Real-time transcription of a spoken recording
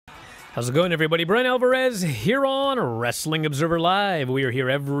How's it going, everybody? Brian Alvarez here on Wrestling Observer Live. We are here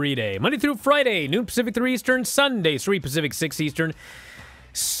every day, Monday through Friday, noon Pacific, 3 Eastern, Sundays, 3 Pacific, 6 Eastern,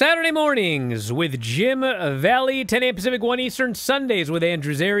 Saturday mornings with Jim Valley, 10 a.m. Pacific, 1 Eastern, Sundays with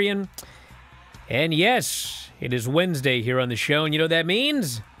Andrew Zarian. And yes, it is Wednesday here on the show, and you know what that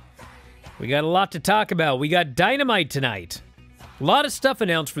means? We got a lot to talk about. We got Dynamite tonight. A lot of stuff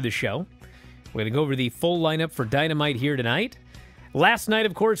announced for the show. We're going to go over the full lineup for Dynamite here tonight. Last night,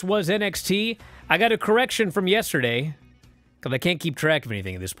 of course, was NXT. I got a correction from yesterday, because I can't keep track of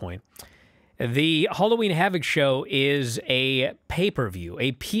anything at this point. The Halloween Havoc show is a pay-per-view,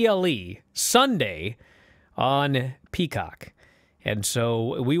 a PLE, Sunday on Peacock. And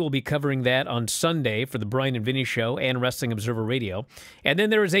so we will be covering that on Sunday for the Brian and Vinny show and Wrestling Observer Radio. And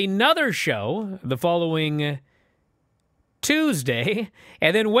then there is another show the following Tuesday.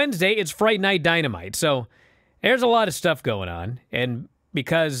 And then Wednesday, it's Friday Night Dynamite. So there's a lot of stuff going on, and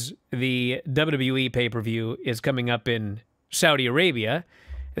because the WWE pay-per-view is coming up in Saudi Arabia,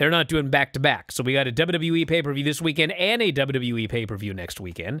 they're not doing back-to-back. So we got a WWE pay-per-view this weekend and a WWE pay-per-view next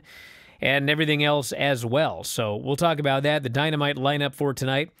weekend, and everything else as well. So we'll talk about that, the Dynamite lineup for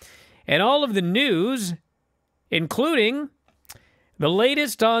tonight, and all of the news, including the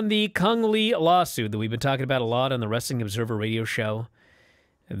latest on the Cung Lee lawsuit that we've been talking about a lot on the Wrestling Observer Radio show.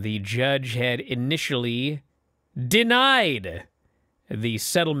 The judge had initially denied the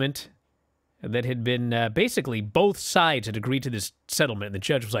settlement that had been basically both sides had agreed to this settlement, and the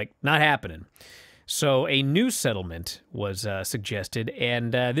judge was like, not happening. So a new settlement was suggested,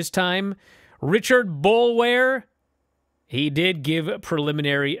 and this time Richard Boulware, he did give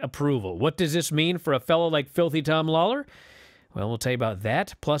preliminary approval. What does this mean for a fellow like Filthy Tom Lawler? Well, we'll tell you about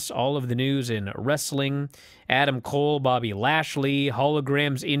that, plus all of the news in wrestling, Adam Cole, Bobby Lashley,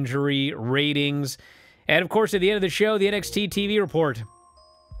 Holograms injury, ratings, and, of course, at the end of the show, the NXT TV report.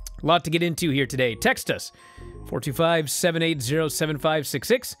 A lot to get into here today. Text us,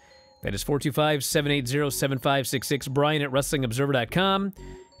 425-780-7566. That is 425-780-7566. Brian at WrestlingObserver.com.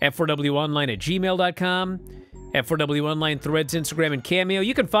 F4WOnline@gmail.com. F4W Online, Threads, Instagram, and Cameo.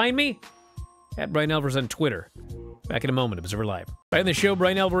 You can find me at Brian Alvarez on Twitter. Back in a moment, Observer Live. Right on the show,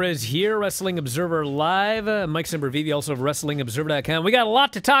 Brian Alvarez here, Wrestling Observer Live. Mike Sempervive, also of WrestlingObserver.com. We got a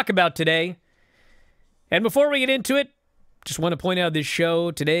lot to talk about today. And before we get into it, just want to point out this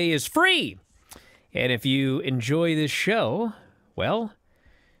show today is free. And if you enjoy this show, well,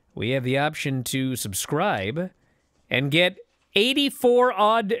 we have the option to subscribe and get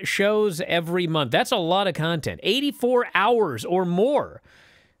 84-odd shows every month. That's a lot of content. 84 hours or more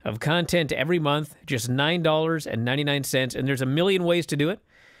of content every month, just $9.99. And there's a million ways to do it.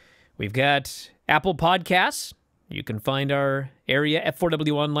 We've got Apple Podcasts. You can find our area,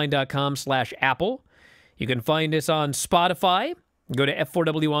 f4wonline.com/Apple. You can find us on Spotify. Go to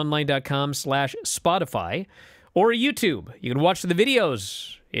f4wonline.com/Spotify. Or YouTube. You can watch the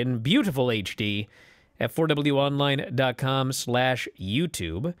videos in beautiful HD at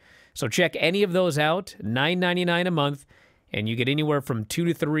f4wonline.com/YouTube. So check any of those out, $9.99 a month, and you get anywhere from 2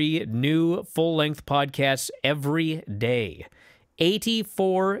 to 3 new full-length podcasts every day.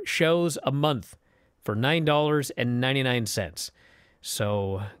 84 shows a month for $9.99.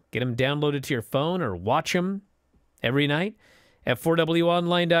 So get them downloaded to your phone or watch them every night at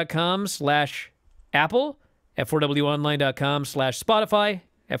f4wonline.com/Apple, f4wonline.com/Spotify,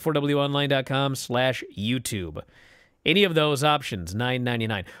 f4wonline.com/YouTube. Any of those options,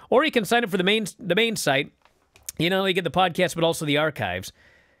 $9.99. Or you can sign up for the main site. You know, you get the podcast, but also the archives.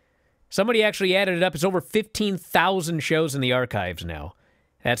 Somebody actually added it up. It's over 15,000 shows in the archives now.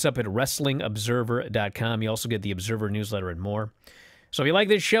 That's up at WrestlingObserver.com. You also get the Observer newsletter and more. So if you like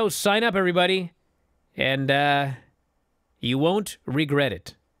this show, sign up, everybody. And you won't regret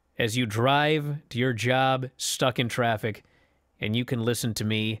it as you drive to your job stuck in traffic, and you can listen to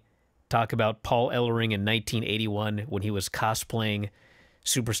me talk about Paul Ellering in 1981 when he was cosplaying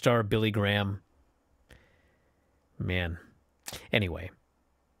superstar Billy Graham. Man. Anyway,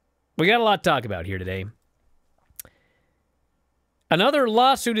 we got a lot to talk about here today. Another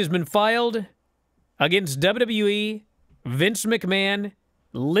lawsuit has been filed against WWE, Vince McMahon,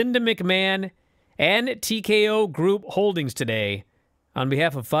 Linda McMahon, and TKO Group Holdings today on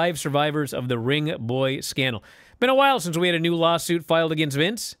behalf of 5 survivors of the Ring Boy scandal. Been a while since we had a new lawsuit filed against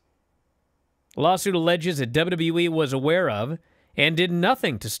Vince. The lawsuit alleges that WWE was aware of and did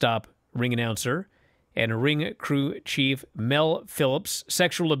nothing to stop ring announcer and ring crew chief Mel Phillips'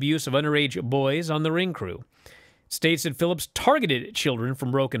 sexual abuse of underage boys on the ring crew. It states that Phillips targeted children from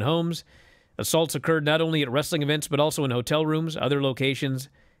broken homes. Assaults occurred not only at wrestling events, but also in hotel rooms, other locations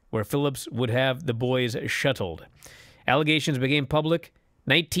where Phillips would have the boys shuttled. Allegations became public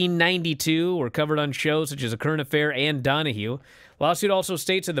 1992 were covered on shows such as A Current Affair and Donahue. Lawsuit also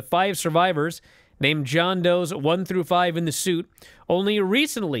states that the 5 survivors, named John Does 1 through 5 in the suit, only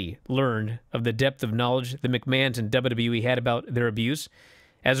recently learned of the depth of knowledge the McMahons and WWE had about their abuse.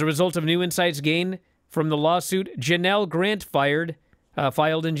 As a result of new insights gained from the lawsuit, Janelle Grant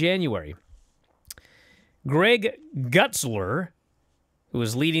filed in January. Greg Gutzler, who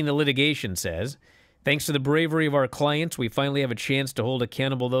is leading the litigation, says, "Thanks to the bravery of our clients, we finally have a chance to hold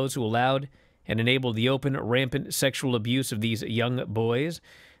accountable those who allowed and enabled the open, rampant sexual abuse of these young boys.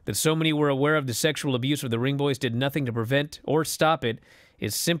 That so many were aware of the sexual abuse of the Ring Boys, did nothing to prevent or stop it,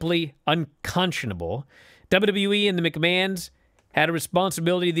 is simply unconscionable. WWE and the McMahons had a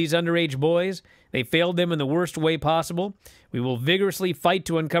responsibility to these underage boys. They failed them in the worst way possible. We will vigorously fight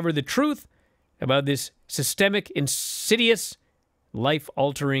to uncover the truth about this systemic, insidious,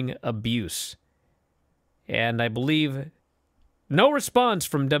 life-altering abuse." And I believe no response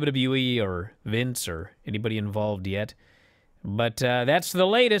from WWE or Vince or anybody involved yet. But that's the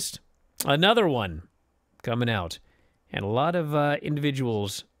latest. Another one coming out. And a lot of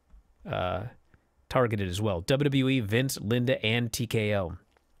individuals targeted as well. WWE, Vince, Linda, and TKO.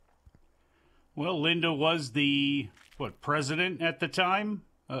 Well, Linda was the, president at the time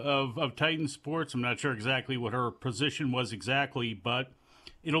of Titan Sports. I'm not sure exactly what her position was exactly, but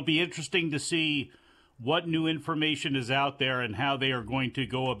it'll be interesting to see what new information is out there and how they are going to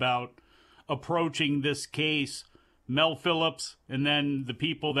go about approaching this case. Mel Phillips, and then the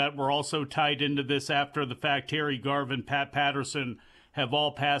people that were also tied into this after the fact, Terry Garvin, Pat Patterson, have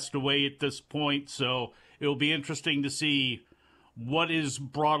all passed away at this point. So it'll be interesting to see what is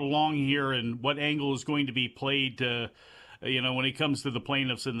brought along here and what angle is going to be played, when it comes to the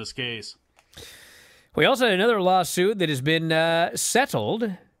plaintiffs in this case. We also had another lawsuit that has been settled.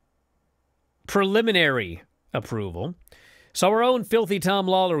 Preliminary approval. So our own Filthy Tom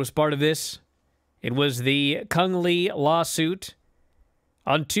Lawler was part of this. It was the Kung Lee lawsuit.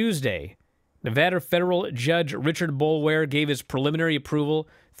 On Tuesday, Nevada federal judge Richard Boulware gave his preliminary approval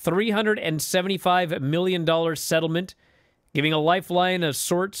 $375 million settlement, giving a lifeline of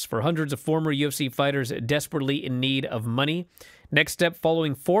sorts for hundreds of former UFC fighters desperately in need of money. Next step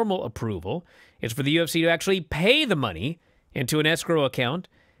following formal approval is for the UFC to actually pay the money into an escrow account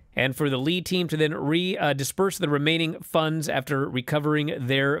and for the Lee team to then disperse the remaining funds after recovering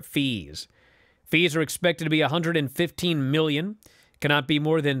their fees. Fees are expected to be $115 million, cannot be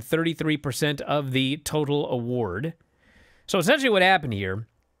more than 33% of the total award. So essentially what happened here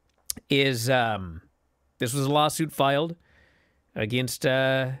is this was a lawsuit filed against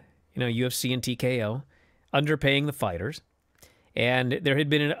UFC and TKO, underpaying the fighters. And there had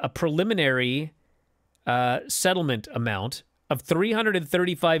been a preliminary settlement amount of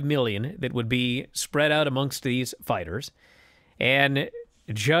 $335 million that would be spread out amongst these fighters. And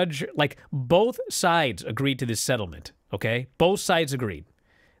both sides agreed to this settlement, okay? Both sides agreed.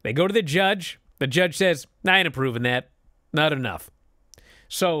 They go to the judge. The judge says, I ain't approving that. Not enough.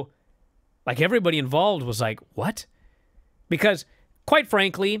 So, everybody involved was like, what? Because, quite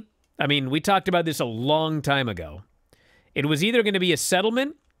frankly, we talked about this a long time ago. It was either going to be a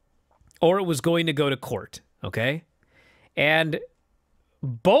settlement or it was going to go to court, okay? And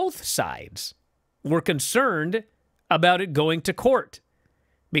both sides were concerned about it going to court.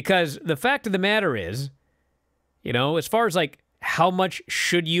 Because the fact of the matter is, as far as how much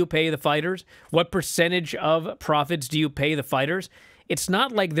should you pay the fighters, what percentage of profits do you pay the fighters, it's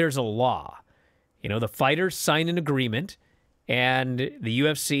not like there's a law. The fighters signed an agreement and the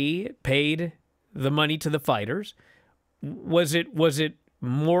UFC paid the money to the fighters. Was it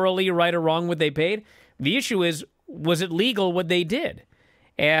morally right or wrong what they paid? The issue is, was it legal what they did?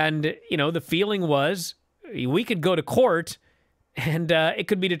 And, the feeling was we could go to court and it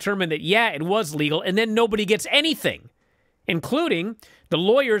could be determined that, yeah, it was legal, and then nobody gets anything, including the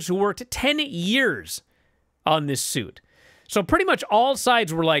lawyers who worked 10 years on this suit. So pretty much all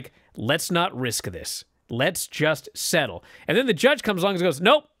sides were like, let's not risk this. Let's just settle. And then the judge comes along and goes,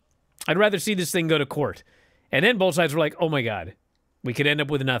 nope, I'd rather see this thing go to court. And then both sides were like, oh my God, we could end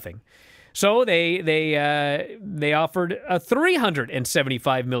up with nothing. So they offered a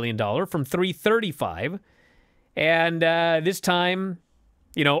 $375 million from $335. And this time,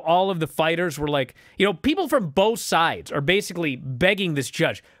 all of the fighters were like, people from both sides are basically begging this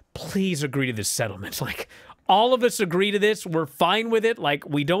judge, please agree to this settlement. All of us agree to this. We're fine with it.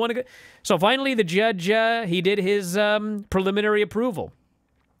 We don't want to go. So finally, the judge, he did his preliminary approval.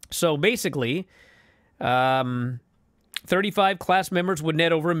 So basically, 35 class members would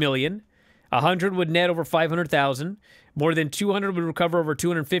net over $1 million. 100 would net over $500,000. More than 200 would recover over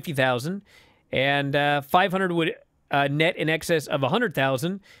 $250,000. And 500 would net in excess of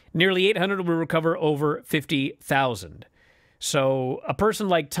 100,000. Nearly 800 will recover over 50,000. So a person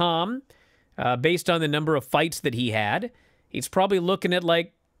like Tom, based on the number of fights that he had, he's probably looking at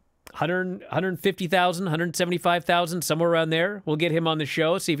like 150,000, 175,000, somewhere around there. We'll get him on the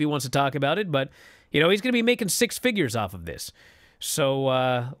show, see if he wants to talk about it. But, he's going to be making six figures off of this. So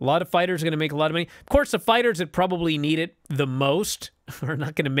a lot of fighters are going to make a lot of money. Of course, the fighters that probably need it the most are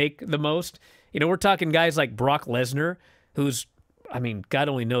not going to make the most. We're talking guys like Brock Lesnar, who's, God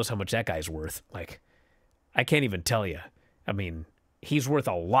only knows how much that guy's worth. Like, I can't even tell you. He's worth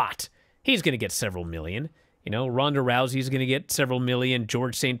a lot. He's going to get several million. Ronda Rousey's going to get several million.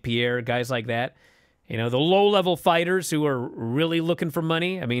 George St. Pierre, guys like that. The low-level fighters who are really looking for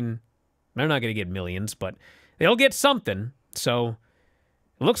money, they're not going to get millions, but they'll get something. So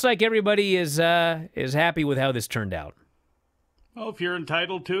it looks like everybody is happy with how this turned out. Well, if you're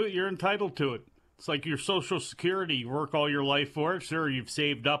entitled to it, you're entitled to it. It's like your Social Security. You work all your life for it. Sure, you've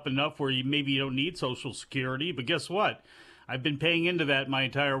saved up enough where maybe you don't need Social Security, but guess what? I've been paying into that my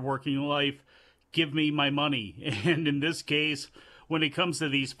entire working life. Give me my money. And in this case, when it comes to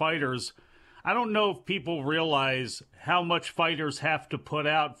these fighters, I don't know if people realize how much fighters have to put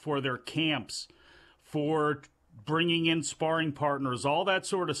out for their camps, for bringing in sparring partners, all that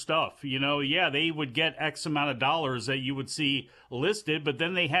sort of stuff. Yeah, they would get X amount of dollars that you would see listed, but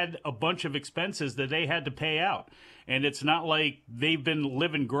then they had a bunch of expenses that they had to pay out. And it's not like they've been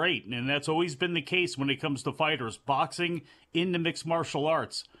living great. And that's always been the case when it comes to fighters, boxing into mixed martial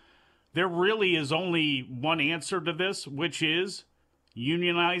arts. There really is only one answer to this, which is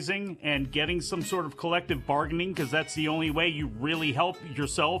unionizing and getting some sort of collective bargaining, because that's the only way you really help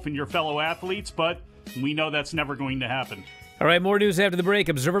yourself and your fellow athletes. But we know that's never going to happen. All right, more news after the break.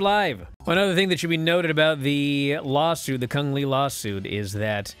 Observer Live. One other thing that should be noted about the lawsuit, the Cung Lee lawsuit, is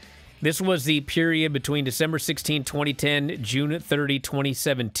that this was the period between December 16, 2010, June 30,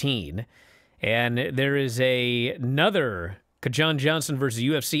 2017. And there is another Kajan Johnson versus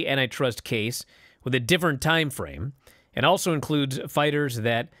UFC antitrust case with a different time frame, and also includes fighters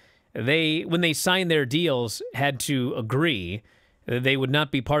that when they signed their deals, had to agree that they would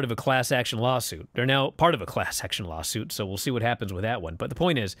not be part of a class action lawsuit. They're now part of a class action lawsuit, so we'll see what happens with that one. But the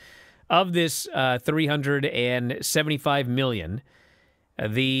point is, of this $375 million,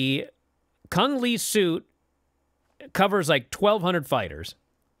 the Cung Lee suit covers like 1,200 fighters,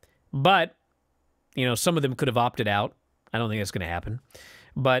 but some of them could have opted out. I don't think that's going to happen.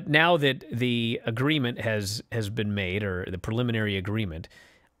 But now that the agreement has been made, or the preliminary agreement,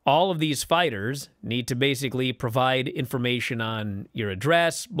 all of these fighters need to basically provide information on your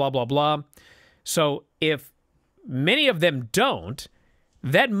address, blah, blah, blah. So if many of them don't,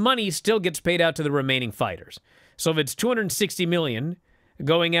 that money still gets paid out to the remaining fighters. So if it's $260 million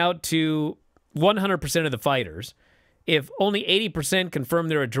going out to 100% of the fighters, if only 80% confirm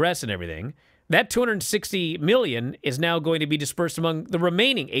their address and everything, that $260 million is now going to be dispersed among the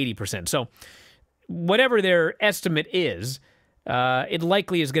remaining 80%. So whatever their estimate is, it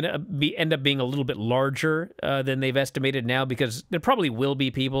likely is going to end up being a little bit larger than they've estimated now, because there probably will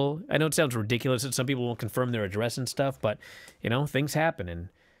be people. I know it sounds ridiculous that some people won't confirm their address and stuff, but things happen, and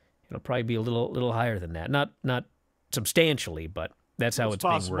it'll probably be a little higher than that. Not substantially, but that's how it's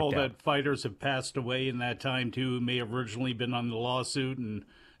being worked out. It's possible that fighters have passed away in that time too, who may have originally been on the lawsuit, and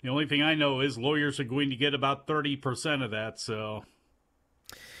the only thing I know is lawyers are going to get about 30% of that. So,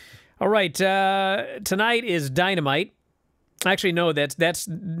 all right, tonight is Dynamite. Actually, no, that's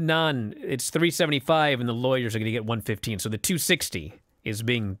none. It's $375, and the lawyers are going to get $115. So the $260 is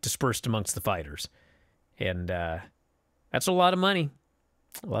being dispersed amongst the fighters, and that's a lot of money.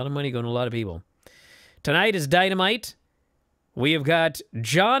 A lot of money going to a lot of people. Tonight is Dynamite. We have got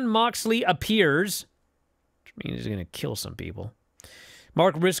Jon Moxley appears, which means he's going to kill some people.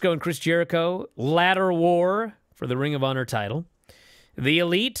 Mark Briscoe and Chris Jericho, ladder war for the Ring of Honor title. The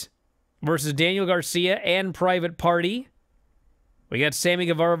Elite versus Daniel Garcia and Private Party. We got Sammy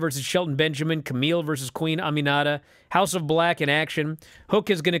Guevara versus Shelton Benjamin, Camille versus Queen Aminata, House of Black in action. Hook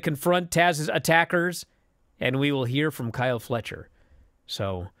is going to confront Taz's attackers, and we will hear from Kyle Fletcher.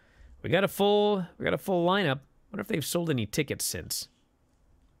 So we got a full lineup. I wonder if they've sold any tickets since.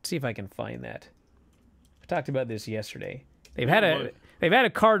 Let's see if I can find that. I talked about this yesterday. They've had a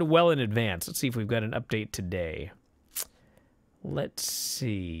card well in advance. Let's see if we've got an update today. Let's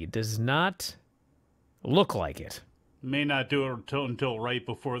see. Does not look like it. May not do it until right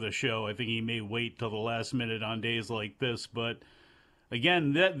before the show. I think he may wait till the last minute on days like this. But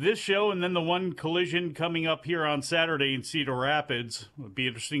again, this show and then the one Collision coming up here on Saturday in Cedar Rapids would be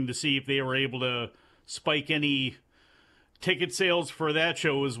interesting to see if they were able to spike any ticket sales for that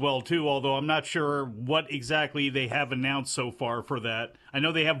show as well, too, although I'm not sure what exactly they have announced so far for that. I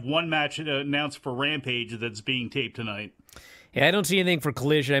know they have one match announced for Rampage that's being taped tonight. Yeah, I don't see anything for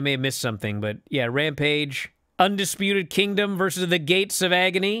Collision. I may have missed something, but yeah, Rampage, Undisputed Kingdom versus the Gates of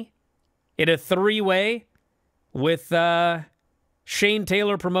Agony in a three-way with Shane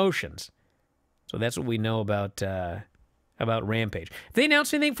Taylor Promotions. So that's what we know about Rampage. Have they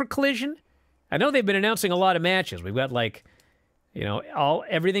announced anything for Collision? I know they've been announcing a lot of matches. We've got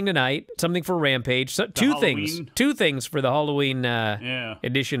everything tonight, something for Rampage, so, two things for the Halloween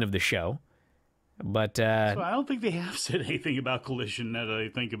edition of the show. But so I don't think they have said anything about Collision now that I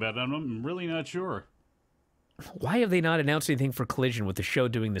think about it. I'm really not sure. Why have they not announced anything for Collision with the show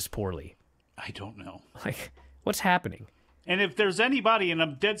doing this poorly? I don't know. Like, what's happening? And if there's anybody, and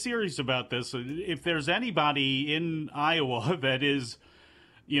I'm dead serious about this, if there's anybody in Iowa that is,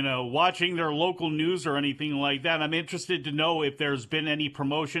 watching their local news or anything like that, I'm interested to know if there's been any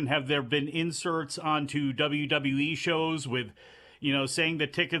promotion. Have there been inserts onto WWE shows with, saying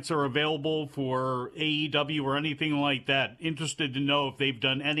that tickets are available for AEW or anything like that? Interested to know if they've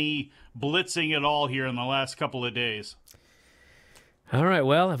done any blitzing at all here in the last couple of days. All right,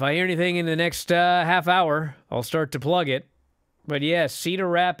 well, if I hear anything in the next half hour, I'll start to plug it. But yes, Cedar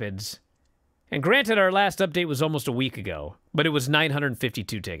Rapids. And granted, our last update was almost a week ago, but it was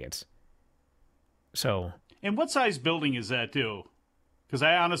 952 tickets. So. And what size building is that, too? Because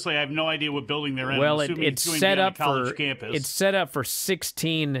I honestly have no idea what building they're in. Well, it's set up for campus. It's set up for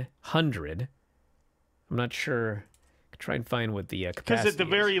 1,600. I'm not sure. Try and find what the capacity is. Because at the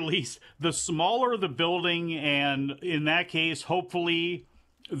very least, the smaller the building, and in that case, hopefully,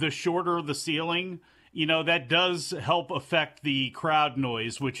 the shorter the ceiling, that does help affect the crowd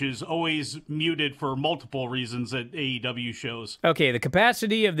noise, which is always muted for multiple reasons at AEW shows. Okay, the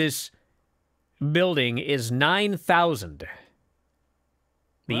capacity of this building is 9,000.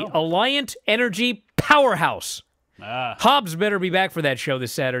 The Alliant Energy Powerhouse. Hobbs better be back for that show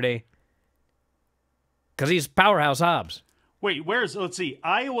this Saturday. Because he's Powerhouse Hobbs. Wait, let's see,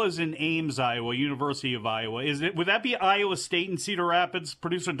 Iowa's in Ames, Iowa, University of Iowa. Would that be Iowa State and Cedar Rapids?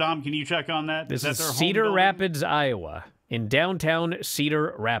 Producer Dom, can you check on that? This is their Cedar Rapids, Iowa, in downtown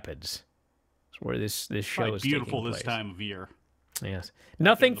Cedar Rapids. That's where this show is beautiful taking this place. time of year. Yes.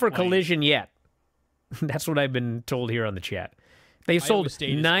 Nothing for Collision yet. That's what I've been told here on the chat. They sold Iowa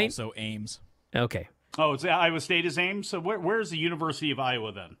State 9. Is also Ames. Okay. Oh, it's Iowa State is Ames? So where's the University of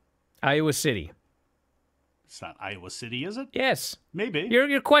Iowa then? Iowa City. It's not Iowa City, is it? Yes. Maybe.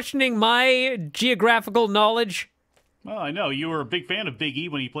 You're questioning my geographical knowledge? Well, I know. You were a big fan of Big E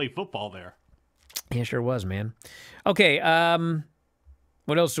when he played football there. Yeah, sure was, man. Okay,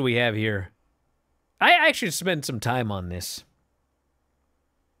 what else do we have here? I actually spent some time on this.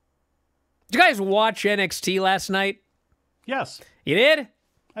 Did you guys watch NXT last night? Yes. You did?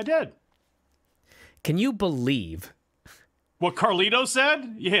 I did. Can you believe... What Carlito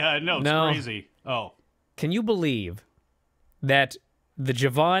said? Yeah, no, it's crazy. Oh. Can you believe that the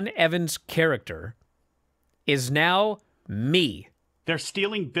Javon Evans character is now me? They're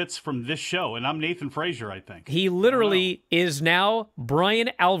stealing bits from this show, and I'm Nathan Frazier, I think. He literally is now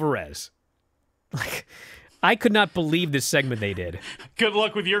Brian Alvarez. Like, I could not believe this segment they did. Good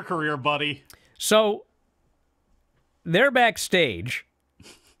luck with your career, buddy. So, they're backstage.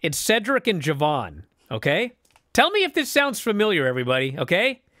 It's Cedric and Javon, okay? Tell me if this sounds familiar, everybody,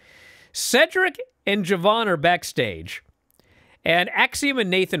 okay? Cedric and Javon are backstage, and Axiom and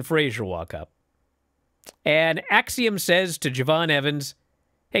Nathan Frazier walk up. And Axiom says to Javon Evans,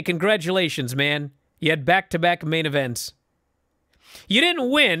 "Hey, congratulations, man. You had back-to-back main events. You didn't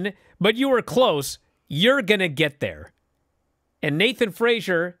win, but you were close. You're gonna get there." And Nathan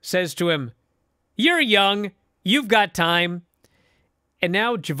Frazier says to him, "You're young. You've got time." And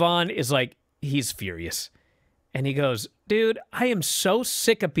now Javon is like, he's furious. And he goes, "Dude, I am so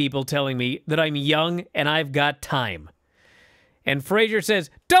sick of people telling me that I'm young and I've got time." And Frazier says,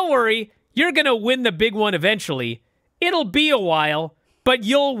 "Don't worry, you're going to win the big one eventually. It'll be a while, but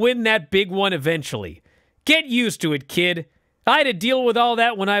you'll win that big one eventually. Get used to it, kid. I had to deal with all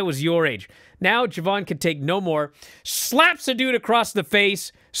that when I was your age." Now Javon can take no more, slaps a dude across the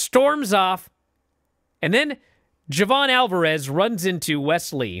face, storms off, and then Javon Alvarez runs into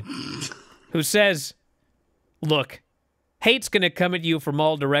Wesley, who says, "Look, hate's going to come at you from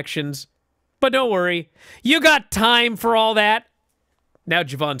all directions, but don't worry. You got time for all that." Now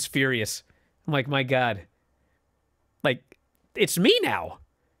Javon's furious. I'm like, my God. Like, it's me now.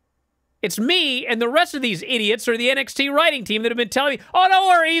 It's me, and the rest of these idiots are the NXT writing team that have been telling me, "Oh, don't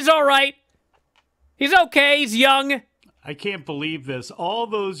worry, he's all right. He's okay, he's young." I can't believe this. All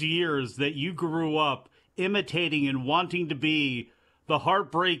those years that you grew up imitating and wanting to be the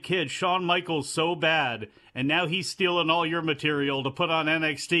Heartbreak Kid, Shawn Michaels, so bad, and now he's stealing all your material to put on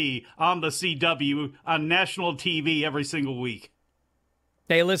NXT, on the CW, on national TV every single week.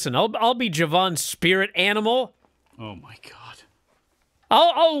 Hey, listen, I'll be Javon's spirit animal. Oh my God!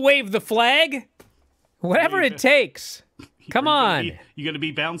 I'll wave the flag, whatever it takes. Come on. You gonna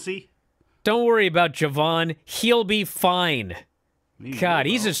be bouncy? Don't worry about Javon. He'll be fine. God,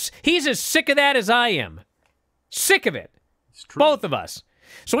 he's as sick of that as I am. Sick of it. It's true. Both of us.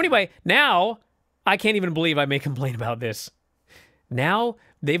 So anyway, now I can't even believe I may complain about this. Now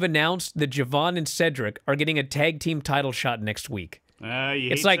they've announced that Javon and Cedric are getting a tag team title shot next week.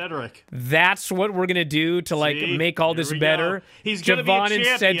 It's like Cedric. That's what we're gonna do to make all this better. He's Javon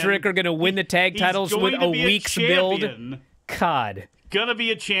and Cedric are gonna win the tag titles with a week's build. God. Gonna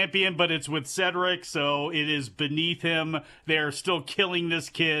be a champion, but it's with Cedric, so it is beneath him. They're still killing this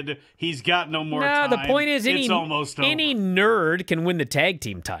kid. He's got no more time. No, the point is it's almost over. Any nerd can win the tag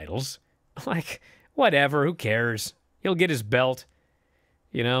team titles. Like, whatever, who cares? He'll get his belt.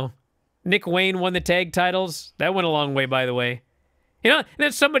 You know? Nick Wayne won the tag titles. That went a long way, by the way. You know, and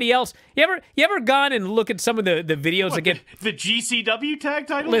then somebody else. You ever gone and look at some of the videos that get the GCW tag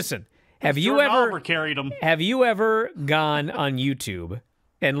titles? Listen. Have you ever gone on YouTube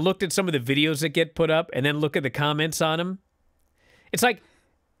and looked at some of the videos that get put up and then look at the comments on them? It's like,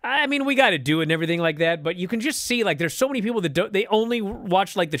 I mean, we got to do it and everything like that, but you can just see, like, there's so many people that they only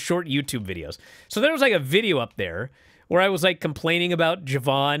watch, like, the short YouTube videos. So there was, like, a video up there where I was, like, complaining about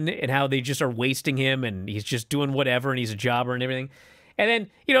Javon and how they just are wasting him and he's just doing whatever and he's a jobber and everything. And then,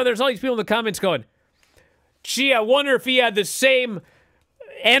 you know, there's all these people in the comments going, gee, I wonder if he had the same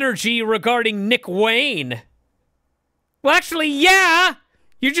energy regarding Nick Wayne. Well, actually, yeah.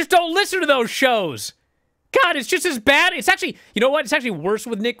 You just don't listen to those shows. God, it's just as bad. It's actually, you know what? It's actually worse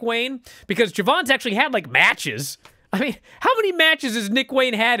with Nick Wayne because Javon's actually had, like, matches. I mean, how many matches has Nick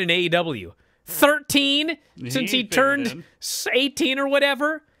Wayne had in AEW? 13 since he turned 18 or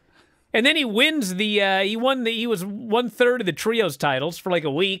whatever. And then he wins he was 1/3 of the trios titles for like a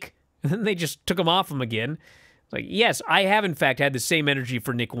week. And then they just took him off him again. Like, yes, I have, in fact, had the same energy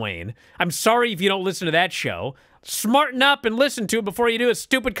for Nick Wayne. I'm sorry if you don't listen to that show. Smarten up and listen to it before you do a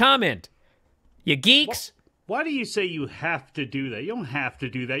stupid comment. You geeks. Why do you say you have to do that? You don't have to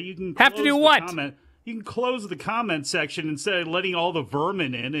do that. You can have to do what? You can close the comment section instead of letting all the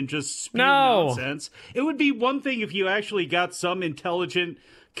vermin in and just spew nonsense. It would be one thing if you actually got some intelligent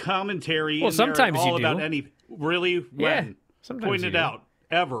commentary in sometimes there all you do. about any... Really? When? Yeah, sometimes Point it out.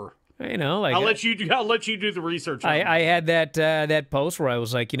 Ever. You know, like I'll let you do the research. I had that post where I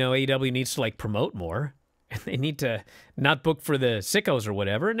was like, you know, AEW needs to like promote more, and they need to not book for the sickos or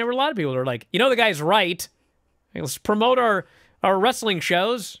whatever. And there were a lot of people that were like, you know, the guy's right. Let's promote our wrestling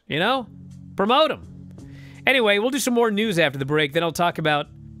shows. You know, promote them. Anyway, we'll do some more news after the break. Then I'll talk about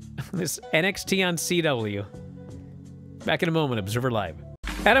this NXT on CW. Back in a moment. Observer Live.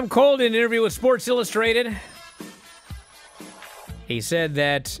 Adam Cole in an interview with Sports Illustrated. He said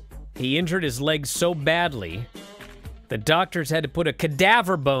that he injured his leg so badly, the doctors had to put a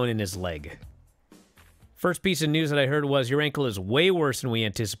cadaver bone in his leg. First piece of news that I heard was, your ankle is way worse than we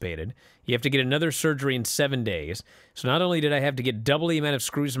anticipated. You have to get another surgery in 7 days. So not only did I have to get double the amount of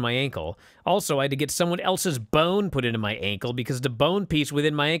screws in my ankle, also I had to get someone else's bone put into my ankle because the bone piece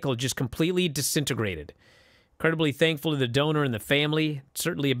within my ankle just completely disintegrated. Incredibly thankful to the donor and the family.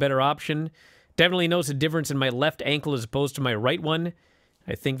 Certainly a better option. Definitely notice a difference in my left ankle as opposed to my right one.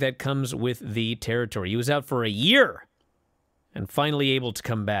 I think that comes with the territory. He was out for a year and finally able to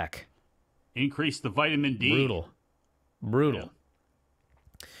come back. Increase the vitamin D. Brutal.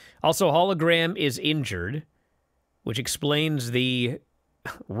 Yeah. Also, Hologram is injured, which explains the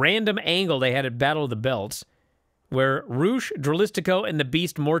random angle they had at Battle of the Belts, where Roosh, Dralistico, and the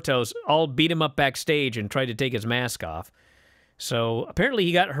Beast Mortos all beat him up backstage and tried to take his mask off. So apparently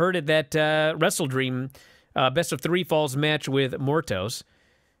he got hurt at that Wrestle Dream Best of 3 Falls match with Mortos.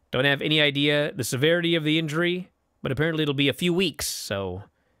 Don't have any idea the severity of the injury, but apparently it'll be a few weeks, so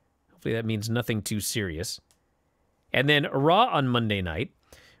hopefully that means nothing too serious. And then Raw on Monday night,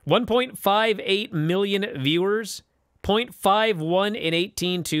 1.58 million viewers, 0.51 in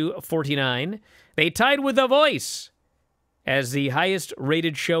 18 to 49. They tied with The Voice as the highest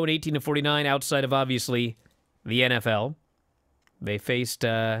rated show in 18 to 49 outside of, obviously, the NFL. They faced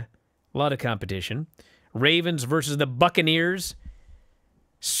a lot of competition. Ravens versus the Buccaneers,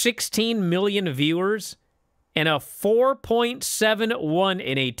 16 million viewers, and a 4.71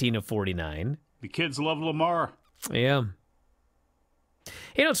 in 18 to 49. The kids love Lamar. Yeah.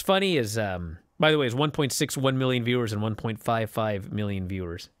 You know what's funny is, by the way, it's 1.61 million viewers and 1.55 million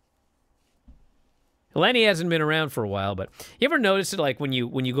viewers. Lenny hasn't been around for a while, but you ever notice it, like when you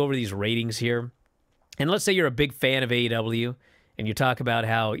go over these ratings here, and let's say you're a big fan of AEW, and you talk about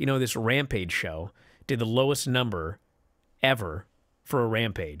how, this Rampage show did the lowest number ever for a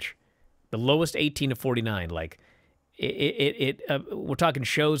Rampage. The lowest 18 to 49. Like, we're talking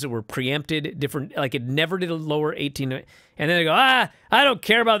shows that were preempted, different, like it never did a lower 18. And then they go, I don't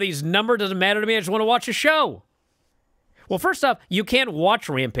care about these numbers. Doesn't matter to me. I just want to watch a show. Well, first off, you can't watch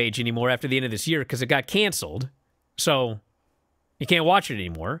Rampage anymore after the end of this year because it got canceled. So you can't watch it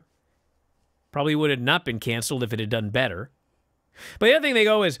anymore. Probably would have not been canceled if it had done better. But the other thing they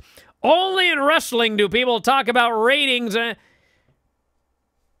go is, only in wrestling do people talk about ratings.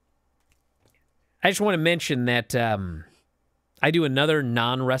 I just want to mention that I do another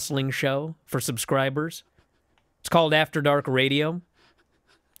non-wrestling show for subscribers. It's called After Dark Radio.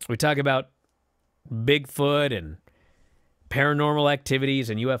 We talk about Bigfoot and paranormal activities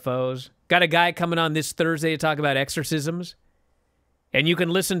and UFOs. Got a guy coming on this Thursday to talk about exorcisms. And you can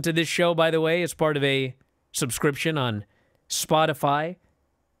listen to this show, by the way, as part of a subscription on Spotify,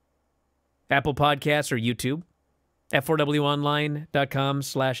 Apple Podcasts, or YouTube.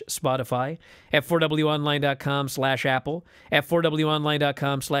 F4WOnline.com/Spotify, F4WOnline.com/Apple,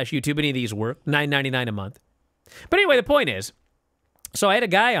 F4WOnline.com/YouTube. Any of these work. $9.99 a month. But anyway, the point is, so I had a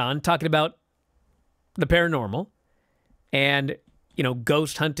guy on talking about the paranormal and,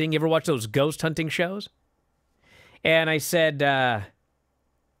 ghost hunting. You ever watch those ghost hunting shows? And I said, this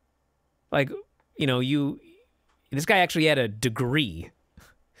guy actually had a degree.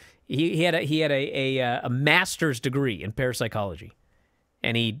 He had a master's degree in parapsychology,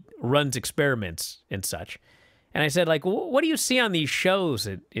 and he runs experiments and such. And I said, what do you see on these shows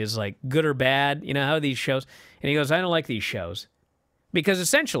that is good or bad? How are these shows? And he goes, I don't like these shows because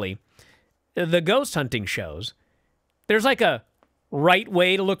essentially, the ghost hunting shows, there's a right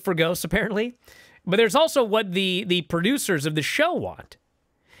way to look for ghosts apparently, but there's also what the producers of the show want.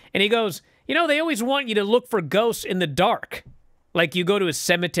 And he goes, they always want you to look for ghosts in the dark. Like you go to a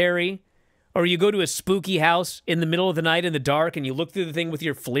cemetery or you go to a spooky house in the middle of the night in the dark and you look through the thing with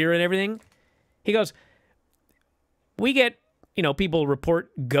your FLIR and everything. He goes, we get, people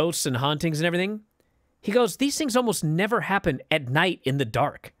report ghosts and hauntings and everything. He goes, these things almost never happen at night in the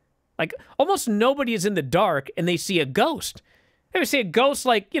dark. Almost nobody is in the dark and they see a ghost. They see a ghost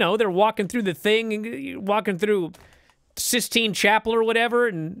they're walking through the thing, walking through Sistine Chapel or whatever,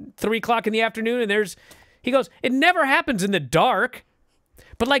 and 3 o'clock in the afternoon, and he goes, it never happens in the dark.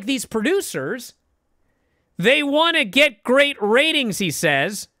 But these producers, they want to get great ratings, he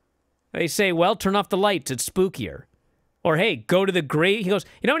says. They say, well, turn off the lights, it's spookier. Or, hey, go to the grave. He goes,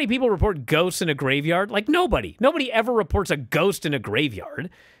 how many people report ghosts in a graveyard? Nobody. Nobody ever reports a ghost in a graveyard.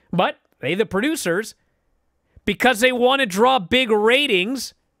 But they, the producers, because they want to draw big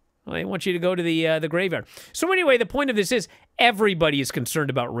ratings, they want you to go to the graveyard. So anyway, the point of this is everybody is concerned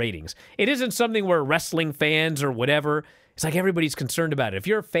about ratings. It isn't something where wrestling fans or whatever, it's everybody's concerned about it. If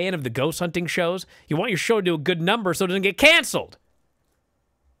you're a fan of the ghost hunting shows, you want your show to do a good number so it doesn't get canceled.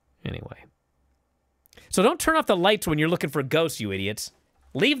 Anyway. So don't turn off the lights when you're looking for ghosts, you idiots.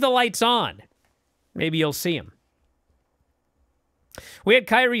 Leave the lights on. Maybe you'll see them. We had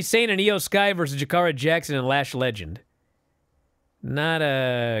Kairi Sane and Io Sky versus Jakara Jackson and Lash Legend. Not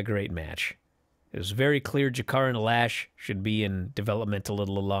a great match. It was very clear Jakara and Lash should be in development a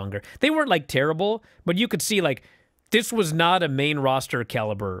little longer. They weren't terrible, but you could see this was not a main roster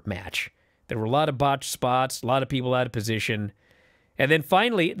caliber match. There were a lot of botched spots, a lot of people out of position. And then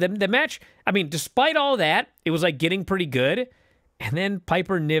finally, the match, despite all that, it was getting pretty good. And then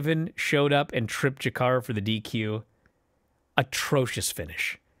Piper Niven showed up and tripped Jakara for the DQ. Atrocious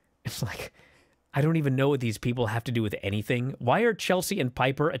finish. It's I don't even know what these people have to do with anything. Why are Chelsea and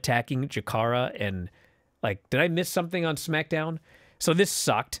Piper attacking Jakara? And did I miss something on SmackDown? So this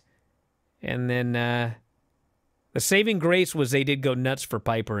sucked. And then the saving grace was they did go nuts for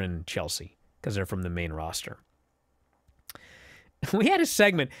Piper and Chelsea because they're from the main roster. We had a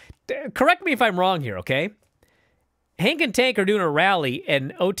segment. Correct me if I'm wrong here, okay? Hank and Tank are doing a rally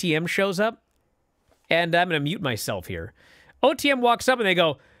and OTM shows up. And I'm going to mute myself here. OTM walks up and they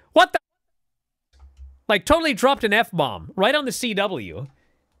go, what the? Totally dropped an F-bomb right on the CW.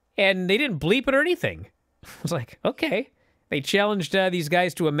 And they didn't bleep it or anything. I was okay. They challenged these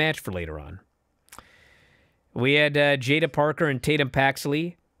guys to a match for later on. We had Jada Parker and Tatum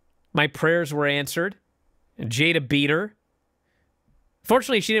Paxley. My prayers were answered. And Jada beat her.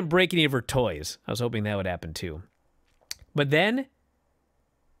 Fortunately, she didn't break any of her toys. I was hoping that would happen too. But then,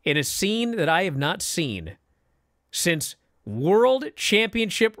 in a scene that I have not seen since World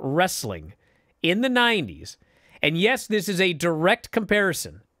Championship Wrestling in the 90s, and yes, this is a direct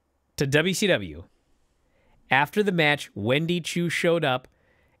comparison to WCW, after the match, Wendy Chu showed up,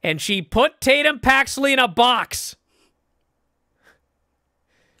 and she put Tatum Paxley in a box.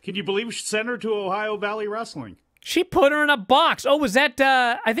 Can you believe she sent her to Ohio Valley Wrestling? She put her in a box. Oh, was that?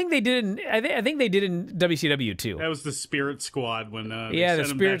 I think they did. I think they did in WCW too. That was the Spirit Squad when. Yeah, the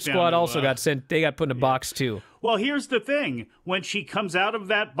Spirit Squad also got sent. They got put in a box too. Well, here's the thing: when she comes out of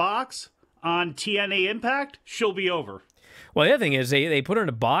that box on TNA Impact, she'll be over. Well, the other thing is they put her in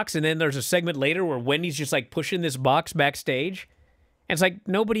a box, and then there's a segment later where Wendy's just like pushing this box backstage, and it's like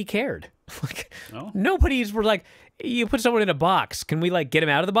nobody cared. Like nobody's were like, you put someone in a box. Can we like get him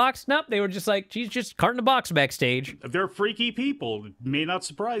out of the box? Nope. They were just like, she's just carting a box backstage. They're freaky people. It may not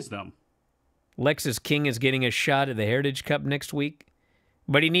surprise them. Lexus King is getting a shot at the Heritage Cup next week,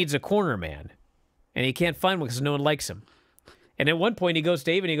 but he needs a corner man, and he can't find one because no one likes him. And at one point, he goes to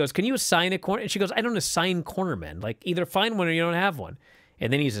Dave and he goes, "Can you assign a corner?" And she goes, "I don't assign cornermen. Like, either find one or you don't have one."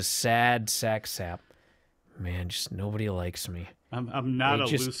 And then he's a sad sack sap. Man, just nobody likes me. I'm not a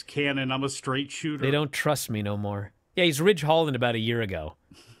loose cannon. I'm a straight shooter. They don't trust me no more. Yeah, he's Ridge Holland about a year ago.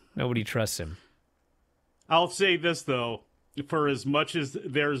 Nobody trusts him. I'll say this, though. For as much as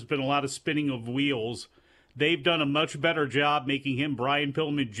there's been a lot of spinning of wheels, they've done a much better job making him Brian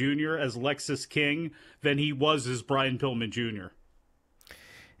Pillman Jr. as Lexus King than he was as Brian Pillman Jr.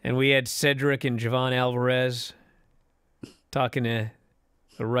 And we had Cedric and Javon Alvarez talking to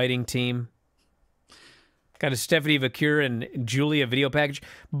the writing team. Got a Stephanie Vacure and Julia video package.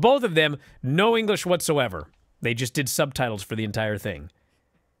 Both of them, no English whatsoever. They just did subtitles for the entire thing.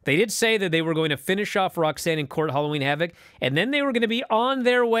 They did say that they were going to finish off Roxanne and Court Halloween Havoc, and then they were going to be on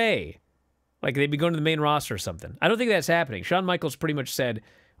their way. Like they'd be going to the main roster or something. I don't think that's happening. Shawn Michaels pretty much said,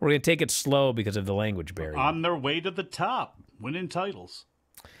 we're going to take it slow because of the language barrier. On their way to the top, winning titles.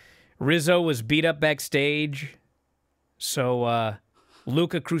 Rizzo was beat up backstage, so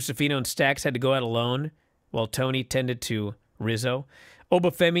Luca Crucifino and Stax had to go out alone while Tony tended to Rizzo.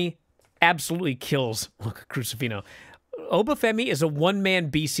 Obafemi absolutely kills Luca Crucifino. Obafemi is a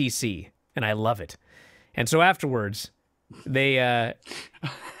one-man BCC, and I love it. And so afterwards, they...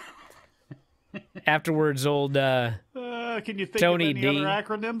 afterwards, old can you think Tony of any D. other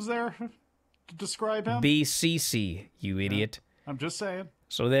acronyms there to describe him? BCC, you idiot. I'm just saying.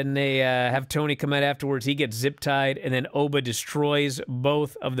 So then they have Tony come out afterwards. He gets zip-tied, and then Oba destroys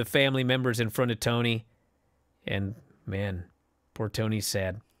both of the family members in front of Tony. And, man, poor Tony's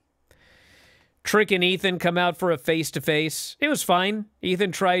sad. Trick and Ethan come out for a face-to-face. It was fine.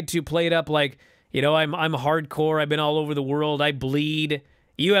 Ethan tried to play it up like, you know, I'm hardcore. I've been all over the world. I bleed.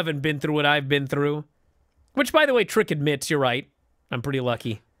 You haven't been through what I've been through. Which, by the way, Trick admits, you're right. I'm pretty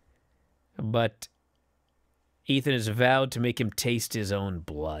lucky. But Ethan has vowed to make him taste his own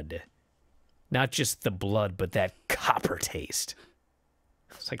blood. Not just the blood, but that copper taste.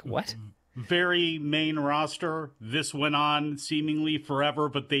 It's like, what? Very main roster. This went on seemingly forever,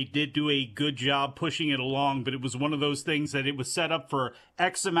 but they did do a good job pushing it along. But it was one of those things that it was set up for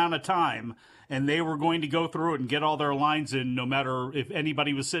X amount of time, and they were going to go through it and get all their lines in, no matter if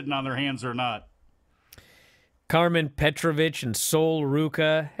anybody was sitting on their hands or not. Carmen Petrovich and Sol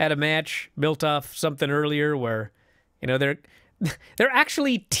Ruka had a match built off something earlier where, you know, they're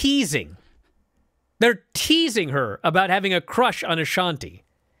actually teasing. They're teasing her about having a crush on Ashanti.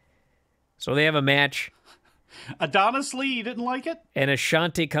 So they have a match. Adonis Lee, you didn't like it? And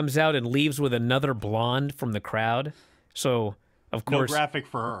Ashanti comes out and leaves with another blonde from the crowd. So, of course... No graphic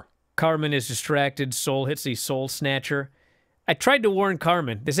for her. Carmen is distracted. Soul hits the Soul Snatcher. I tried to warn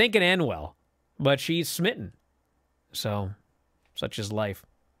Carmen, this ain't going to end well. But she's smitten. So, such is life.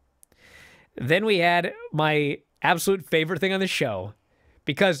 Then we had my absolute favorite thing on the show,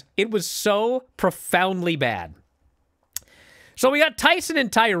 because it was so profoundly bad. So we got Tyson and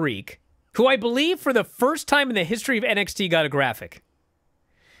Tyreek, who I believe for the first time in the history of NXT got a graphic.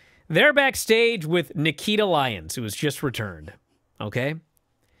 They're backstage with Nikita Lyons, who has just returned. Okay?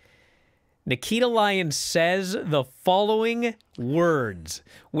 Nikita Lyons says the following words,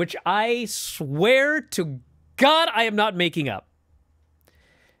 which I swear to God I am not making up.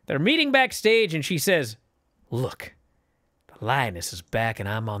 They're meeting backstage, and she says, "Look, the Lioness is back, and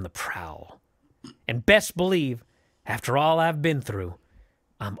I'm on the prowl. And best believe, after all I've been through,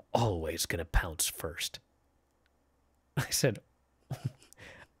 I'm always going to pounce first." I said,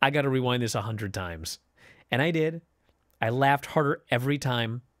 I got to rewind this 100 times. And I did. I laughed harder every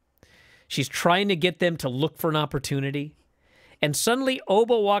time. She's trying to get them to look for an opportunity. And suddenly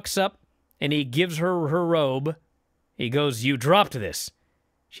Oba walks up and he gives her her robe. He goes, "You dropped this."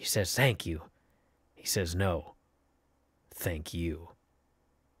 She says, "Thank you." He says, "No, thank you."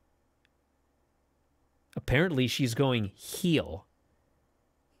 Apparently she's going heel.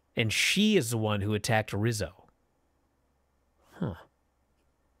 And she is the one who attacked Rizzo.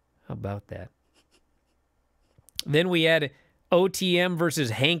 How about that? Then we had OTM versus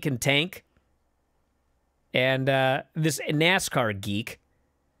Hank and Tank. And this NASCAR geek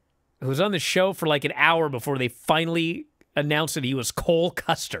who was on the show for like an hour before they finally announced that he was Cole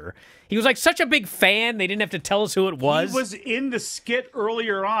Custer. He was like such a big fan, they didn't have to tell us who it was. He was in the skit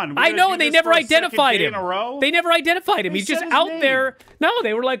earlier on. I know, and they never identified him. They never identified him. He's just out there. No,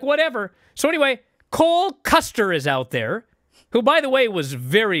 they were like, whatever. So anyway, Cole Custer is out there, who, by the way, was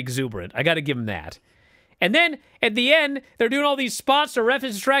very exuberant. I got to give him that. And then at the end, they're doing all these spots. The ref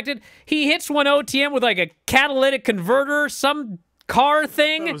is distracted. He hits one OTM with like a catalytic converter, some car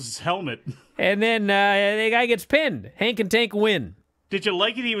thing. That was his helmet. And then the guy gets pinned. Hank and Tank win. Did you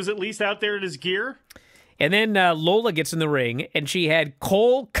like it? He was at least out there in his gear. And then Lola gets in the ring, and she had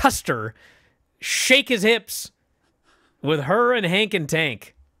Cole Custer shake his hips with her and Hank and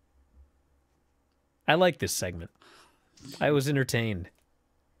Tank. I like this segment. I was entertained.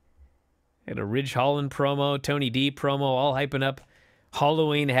 Had a Ridge Holland promo, Tony D promo, all hyping up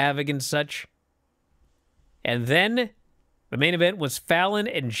Halloween Havoc and such. And then the main event was Fallon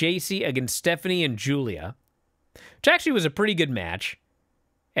and JC against Stephanie and Julia, which actually was a pretty good match.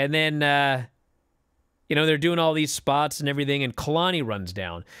 And then, you know, they're doing all these spots and everything, and Kalani runs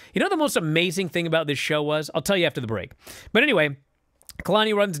down. You know the most amazing thing about this show was? I'll tell you after the break. But anyway,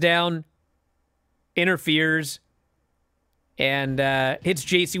 Kalani runs down, interferes, and hits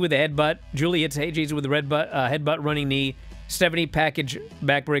JC with a headbutt. Julie hits JC with a headbutt running knee. Stephanie package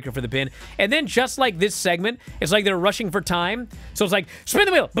backbreaker for the pin. And then just like this segment, it's like they're rushing for time. So it's like, spin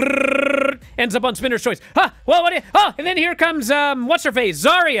the wheel. Brrr, ends up on Spinner's Choice. Well, what? And then here comes, what's-her-face?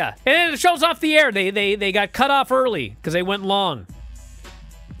 Zarya. And then it shows off the air. They got cut off early because they went long.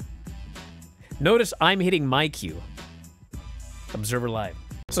 Notice I'm hitting my cue. Observer Live.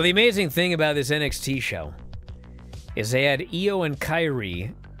 So the amazing thing about this NXT show is they had Io and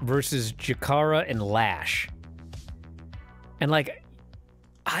Kyrie versus Jakara and Lash. And, like,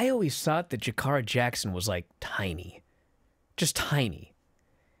 I always thought that Jakara Jackson was, like, tiny. Just tiny.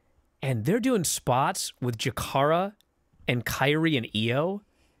 And they're doing spots with Jakara and Kyrie and Io,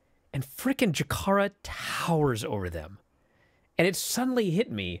 and frickin' Jakara towers over them. And it suddenly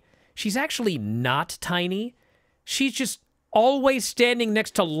hit me. She's actually not tiny. She's just always standing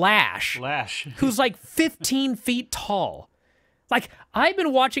next to Lash. Who's, like, 15 feet tall. Like, I've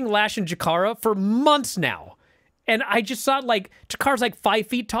been watching Lash and Jakara for months now. And I just thought, like, Jakara's like 5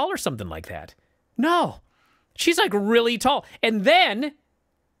 feet tall or something like that. No. She's, like, really tall. And then,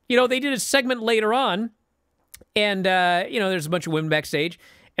 you know, they did a segment later on, and, you know, there's a bunch of women backstage,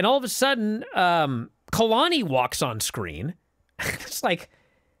 and all of a sudden, Kalani walks on screen. It's like,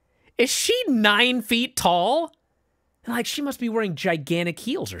 is she 9 feet tall? And, like, she must be wearing gigantic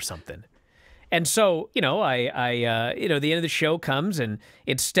heels or something. And so, you know, you know, the end of the show comes, and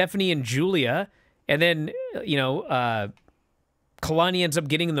it's Stephanie and Julia. And then, you know, Kalani ends up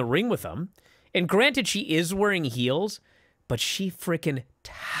getting in the ring with them. And granted, she is wearing heels, but she frickin'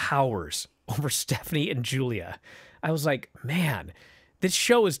 towers over Stephanie and Julia. I was like, man, this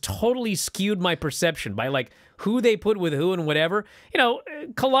show has totally skewed my perception by, like, who they put with who and whatever. You know,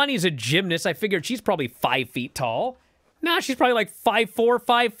 Kalani's a gymnast. I figured she's probably 5 feet tall. Nah, she's probably like 5'4",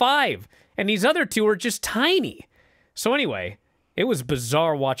 5'5". And these other two are just tiny. So anyway, it was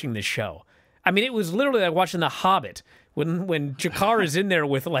bizarre watching this show. I mean, it was literally like watching The Hobbit when Jakar is in there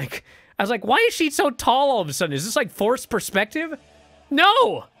with, like, I was like, why is she so tall all of a sudden? Is this like forced perspective?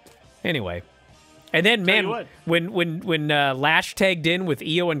 No. Anyway, and then man, when Lash tagged in with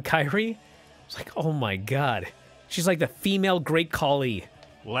Io and Kyrie, I was like, oh my god, she's like the female Great Khali.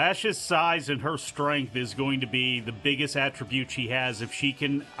 Lash's size and her strength is going to be the biggest attribute she has. If she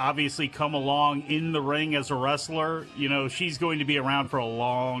can obviously come along in the ring as a wrestler, you know, she's going to be around for a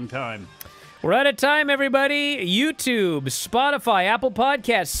long time. We're out of time, everybody. YouTube, Spotify, Apple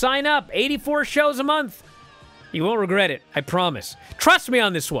Podcasts. Sign up. 84 shows a month. You won't regret it. I promise. Trust me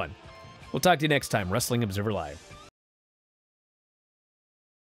on this one. We'll talk to you next time. Wrestling Observer Live.